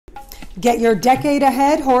Get your decade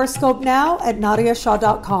ahead horoscope now at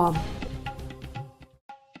nadiyashah.com.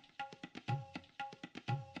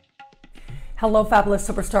 Hello, fabulous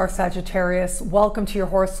superstar Sagittarius. Welcome to your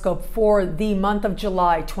horoscope for the month of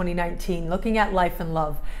July 2019, looking at life and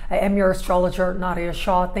love. I am your astrologer, Nadiya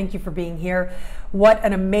Shah. Thank you for being here. What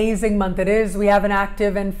an amazing month it is. We have an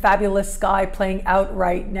active and fabulous sky playing out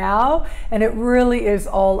right now, and it really is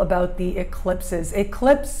all about the eclipses.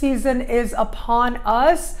 Eclipse season is upon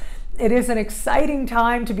us. It is an exciting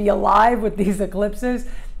time to be alive with these eclipses.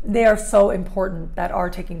 They are so important that are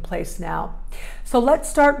taking place now. So let's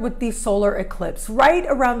start with the solar eclipse. Right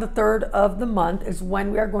around the 3rd of the month is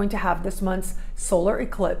when we are going to have this month's solar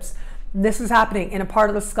eclipse. This is happening in a part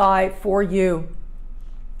of the sky for you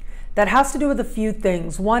that has to do with a few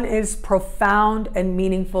things. One is profound and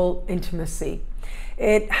meaningful intimacy.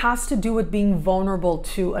 It has to do with being vulnerable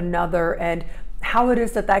to another and how it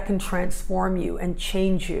is that that can transform you and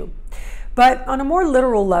change you. But on a more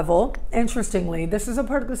literal level, interestingly, this is a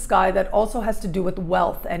part of the sky that also has to do with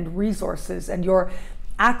wealth and resources and your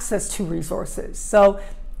access to resources. So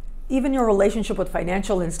even your relationship with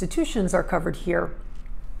financial institutions are covered here.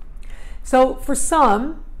 So for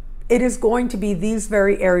some, it is going to be these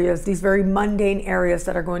very areas, these very mundane areas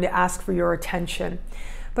that are going to ask for your attention.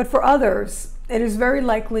 But for others, it is very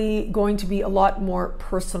likely going to be a lot more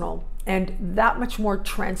personal and that much more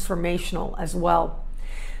transformational as well.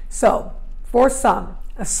 So for some,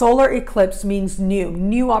 a solar eclipse means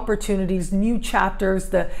new opportunities, new chapters,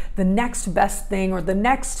 the next best thing, or the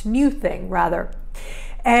next new thing rather.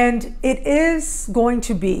 And it is going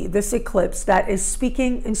to be this eclipse that is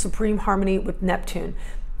speaking in supreme harmony with Neptune.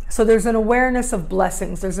 So there's an awareness of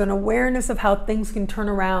blessings. There's an awareness of how things can turn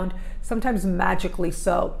around, sometimes magically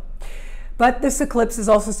so. But this eclipse is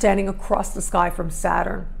also standing across the sky from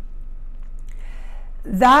Saturn.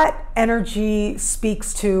 That energy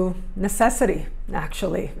speaks to necessity,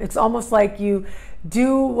 actually. It's almost like you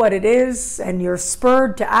do what it is and you're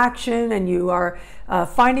spurred to action and you are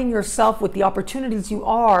finding yourself with the opportunities you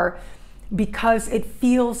are because it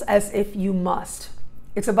feels as if you must.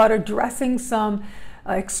 It's about addressing some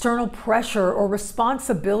external pressure or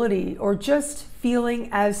responsibility or just feeling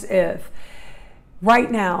as if right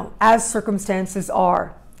now, as circumstances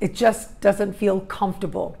are, it just doesn't feel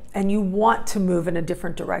comfortable and you want to move in a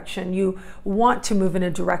different direction. You want to move in a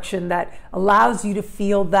direction that allows you to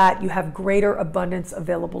feel that you have greater abundance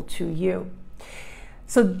available to you.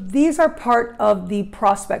 So these are part of the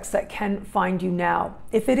prospects that can find you now.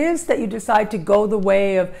 If it is that you decide to go the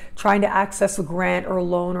way of trying to access a grant or a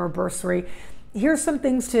loan or a bursary, here's some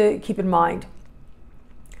things to keep in mind.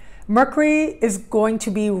 Mercury is going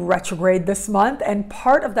to be retrograde this month, and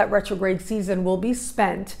part of that retrograde season will be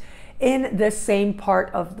spent in this same part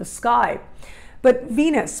of the sky. But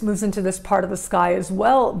Venus moves into this part of the sky as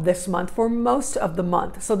well this month for most of the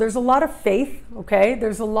month. So there's a lot of faith, okay?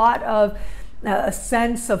 There's a lot of a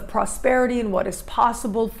sense of prosperity and what is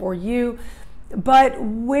possible for you. But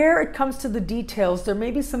where it comes to the details, there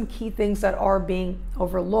may be some key things that are being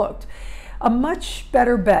overlooked. A much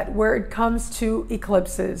better bet where it comes to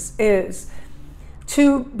eclipses is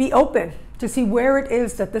to be open, to see where it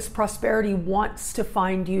is that this prosperity wants to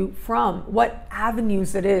find you from, what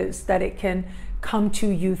avenues it is that it can come to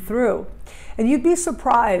you through. And you'd be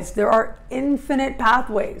surprised, there are infinite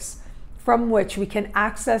pathways from which we can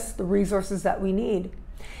access the resources that we need.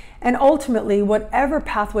 And ultimately, whatever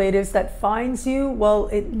pathway it is that finds you, well,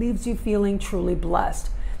 it leaves you feeling truly blessed.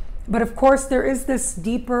 But of course, there is this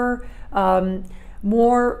deeper,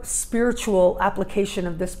 more spiritual application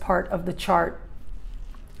of this part of the chart,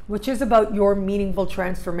 which is about your meaningful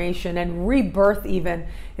transformation, and rebirth even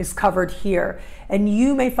is covered here. And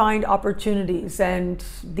you may find opportunities and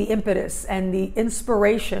the impetus and the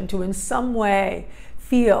inspiration to in some way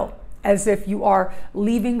feel as if you are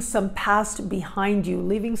leaving some past behind you,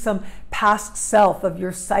 leaving some past self of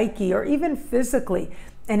your psyche or even physically,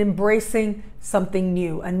 and embracing something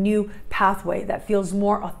new, a new pathway that feels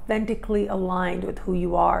more authentically aligned with who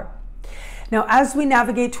you are. Now, as we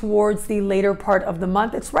navigate towards the later part of the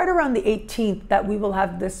month, it's right around the 18th that we will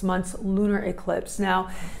have this month's lunar eclipse. Now,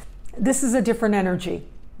 this is a different energy.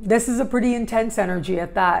 This is a pretty intense energy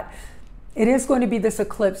at that. It is going to be this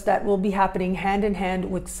eclipse that will be happening hand in hand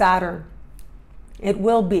with Saturn. It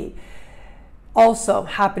will be also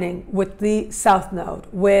happening with the South Node,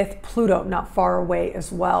 with Pluto not far away as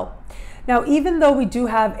well. Now, even though we do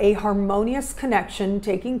have a harmonious connection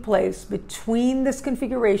taking place between this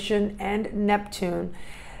configuration and Neptune,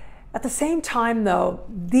 at the same time though,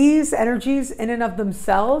 these energies in and of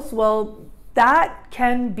themselves, well, that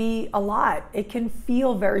can be a lot. It can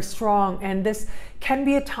feel very strong, and this can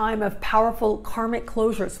be a time of powerful karmic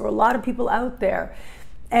closures for a lot of people out there.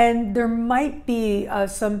 And there might be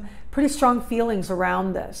some pretty strong feelings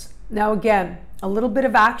around this. Now, again, a little bit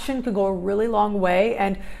of action could go a really long way,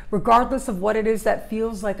 and regardless of what it is that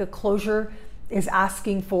feels like a closure is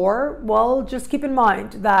asking for, well, just keep in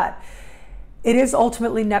mind that it is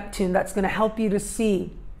ultimately Neptune that's going to help you to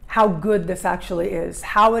see how good this actually is,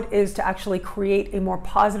 how it is to actually create a more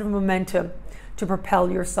positive momentum to propel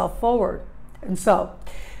yourself forward. And so,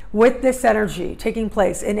 with this energy taking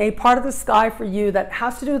place in a part of the sky for you that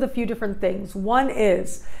has to do with a few different things. One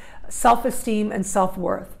is self-esteem and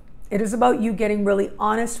self-worth. It is about you getting really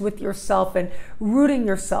honest with yourself and rooting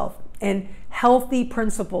yourself in healthy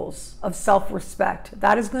principles of self-respect.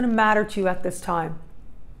 That is going to matter to you at this time.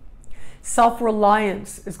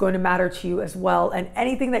 Self-reliance is going to matter to you as well, and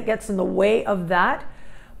anything that gets in the way of that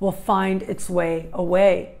will find its way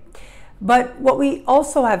away. But what we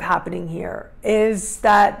also have happening here is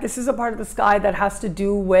that this is a part of the sky that has to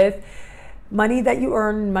do with money that you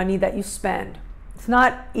earn, money that you spend. It's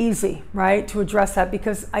not easy, right, to address that,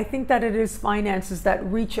 because I think that it is finances that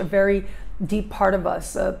reach a very deep part of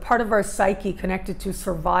us, a part of our psyche connected to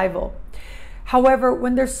survival. However,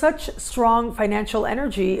 when there's such strong financial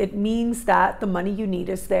energy, it means that the money you need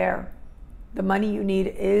is there. The money you need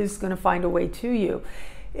is going to find a way to you.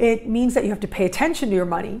 It means that you have to pay attention to your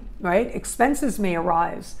money, right? Expenses may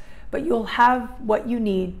arise, but you'll have what you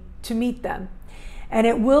need to meet them. And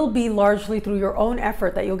it will be largely through your own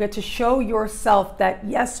effort that you'll get to show yourself that,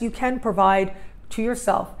 yes, you can provide to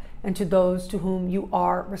yourself and to those to whom you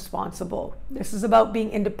are responsible. This is about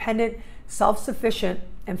being independent, self-sufficient,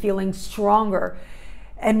 and feeling stronger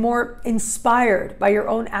and more inspired by your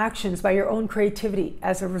own actions, by your own creativity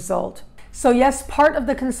as a result. So yes, part of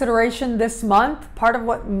the consideration this month, part of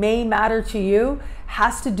what may matter to you,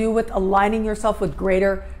 has to do with aligning yourself with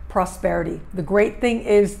greater prosperity. The great thing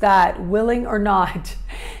is that, willing or not,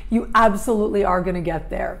 you absolutely are going to get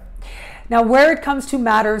there. Now, where it comes to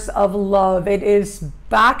matters of love, it is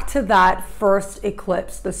back to that first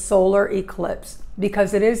eclipse, the solar eclipse,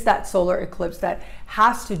 because it is that solar eclipse that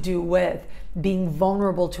has to do with being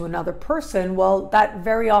vulnerable to another person. Well, that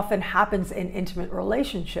very often happens in intimate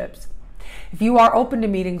relationships. If you are open to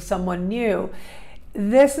meeting someone new,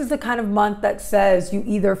 this is the kind of month that says you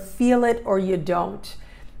either feel it or you don't.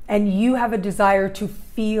 And you have a desire to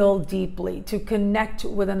feel deeply, to connect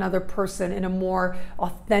with another person in a more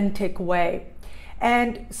authentic way.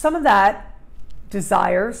 And some of that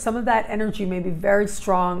desire, some of that energy may be very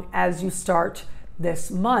strong as you start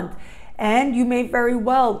this month. And you may very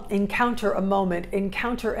well encounter a moment,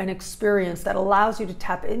 encounter an experience that allows you to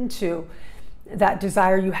tap into that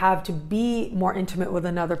desire you have to be more intimate with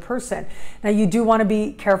another person. Now, you do want to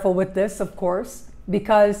be careful with this, of course,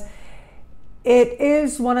 because it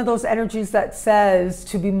is one of those energies that says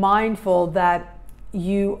to be mindful that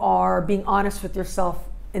you are being honest with yourself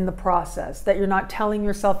in the process, that you're not telling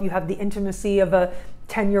yourself you have the intimacy of a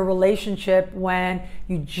 10-year relationship when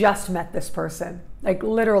you just met this person. Like,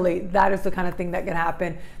 literally, that is the kind of thing that can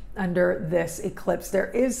happen under this eclipse.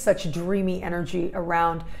 There is such dreamy energy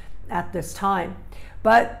around at this time.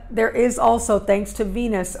 But there is also, thanks to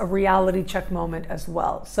Venus, a reality check moment as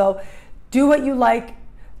well. So do what you like,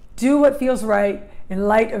 do what feels right in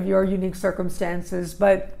light of your unique circumstances.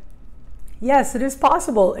 But yes, it is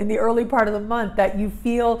possible in the early part of the month that you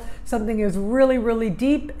feel something is really, really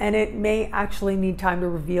deep, and it may actually need time to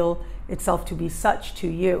reveal itself to be such to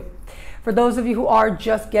you. For those of you who are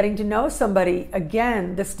just getting to know somebody,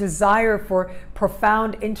 again, this desire for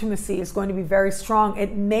profound intimacy is going to be very strong.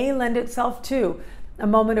 It may lend itself to a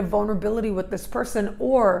moment of vulnerability with this person,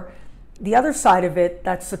 or the other side of it,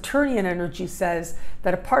 that Saturnian energy says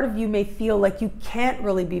that a part of you may feel like you can't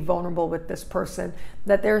really be vulnerable with this person,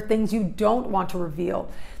 that there are things you don't want to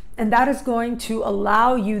reveal. And that is going to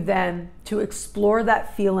allow you then to explore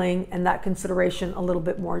that feeling and that consideration a little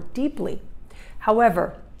bit more deeply.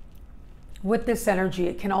 However, with this energy,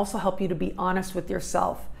 it can also help you to be honest with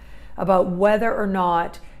yourself about whether or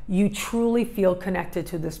not you truly feel connected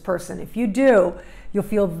to this person. If you do, you'll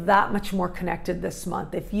feel that much more connected this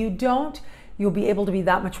month. If you don't, you'll be able to be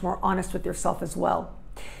that much more honest with yourself as well.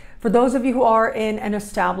 For those of you who are in an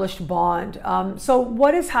established bond, so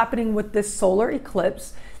what is happening with this solar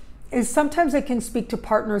eclipse is sometimes it can speak to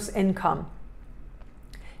partners' income.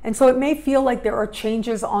 And so it may feel like there are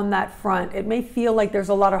changes on that front. It may feel like there's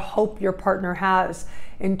a lot of hope your partner has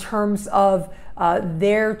in terms of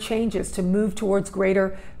their changes to move towards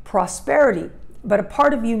greater prosperity. But a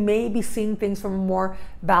part of you may be seeing things from a more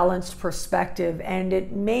balanced perspective, and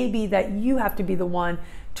it may be that you have to be the one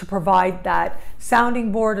to provide that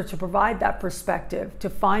sounding board or to provide that perspective, to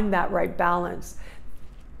find that right balance.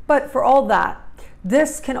 But for all that,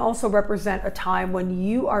 this can also represent a time when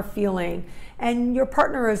you are feeling, and your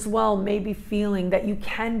partner as well may be feeling, that you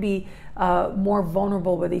can be more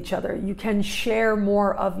vulnerable with each other. You can share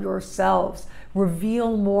more of yourselves,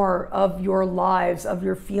 reveal more of your lives, of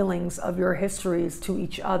your feelings, of your histories to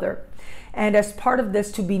each other. And as part of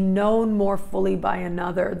this, to be known more fully by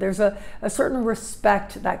another, there's a certain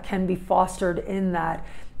respect that can be fostered in that.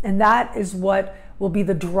 And that is what will be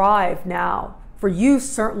the drive now, for you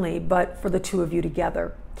certainly, but for the two of you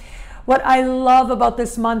together. What I love about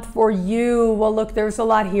this month for you, well, look, there's a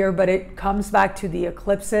lot here, but it comes back to the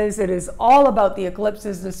eclipses. It is all about the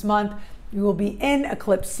eclipses this month. You will be in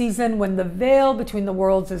eclipse season when the veil between the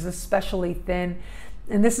worlds is especially thin.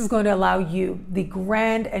 And this is going to allow you the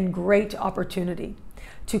grand and great opportunity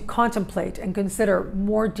to contemplate and consider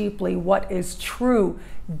more deeply what is true,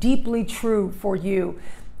 deeply true for you,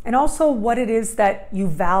 and also what it is that you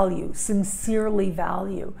value, sincerely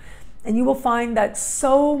value. And you will find that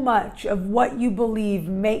so much of what you believe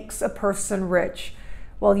makes a person rich,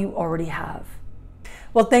 well, you already have.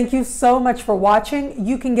 Well, thank you so much for watching.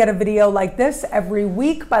 You can get a video like this every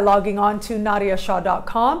week by logging on to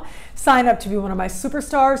NadiyaShah.com. Sign up to be one of my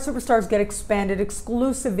superstars. Superstars get expanded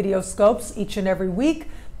exclusive video scopes each and every week,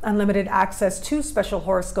 unlimited access to special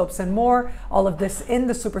horoscopes and more. All of this in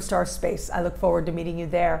the superstar space. I look forward to meeting you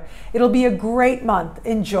there. It'll be a great month.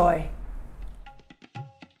 Enjoy.